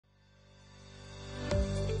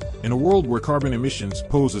In a world where carbon emissions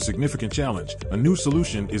pose a significant challenge, a new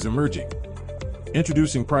solution is emerging.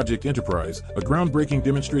 Introducing Project Enterprise, a groundbreaking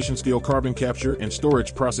demonstration-scale carbon capture and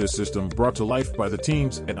storage process system brought to life by the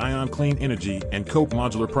teams at Ion Clean Energy and Koch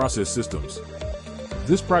Modular Process Systems.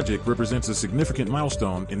 This project represents a significant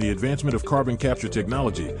milestone in the advancement of carbon capture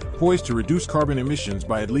technology, poised to reduce carbon emissions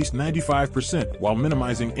by at least 95% while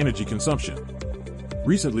minimizing energy consumption.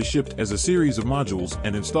 Recently shipped as a series of modules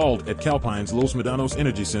and installed at Calpine's Los Medanos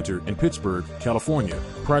Energy Center in Pittsburgh, California,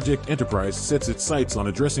 Project Enterprise sets its sights on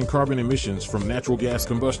addressing carbon emissions from natural gas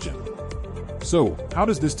combustion. So, how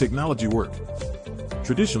does this technology work?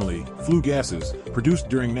 Traditionally, flue gases, produced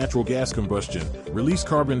during natural gas combustion, release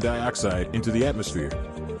carbon dioxide into the atmosphere.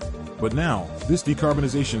 But now, this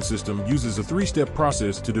decarbonization system uses a three-step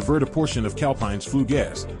process to divert a portion of Calpine's flue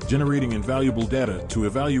gas, generating invaluable data to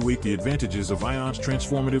evaluate the advantages of Ion's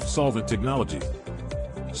transformative solvent technology.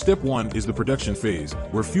 Step 1 is the production phase,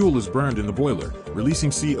 where fuel is burned in the boiler, releasing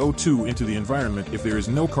CO2 into the environment if there is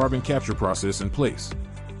no carbon capture process in place.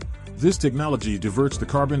 This technology diverts the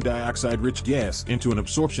carbon dioxide-rich gas into an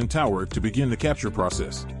absorption tower to begin the capture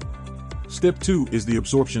process. Step 2 is the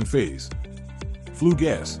absorption phase. Flue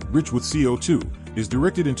gas, rich with CO2, is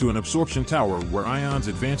directed into an absorption tower where Ion's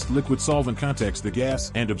advanced liquid solvent contacts the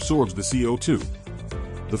gas and absorbs the CO2.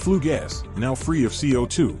 The flue gas, now free of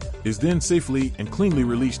CO2, is then safely and cleanly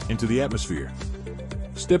released into the atmosphere.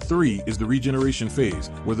 Step 3 is the regeneration phase,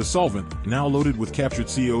 where the solvent, now loaded with captured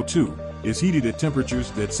CO2, is heated at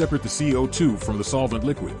temperatures that separate the CO2 from the solvent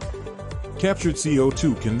liquid. Captured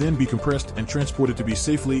CO2 can then be compressed and transported to be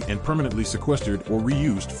safely and permanently sequestered or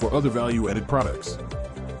reused for other value-added products.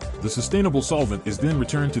 The sustainable solvent is then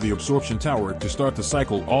returned to the absorption tower to start the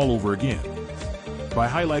cycle all over again. By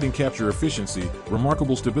highlighting capture efficiency,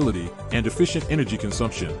 remarkable stability, and efficient energy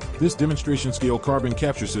consumption, this demonstration-scale carbon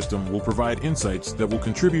capture system will provide insights that will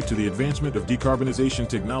contribute to the advancement of decarbonization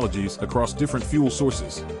technologies across different fuel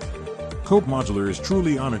sources. Koch Modular is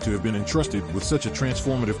truly honored to have been entrusted with such a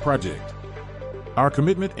transformative project. Our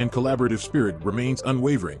commitment and collaborative spirit remains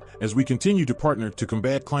unwavering as we continue to partner to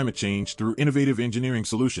combat climate change through innovative engineering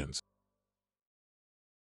solutions.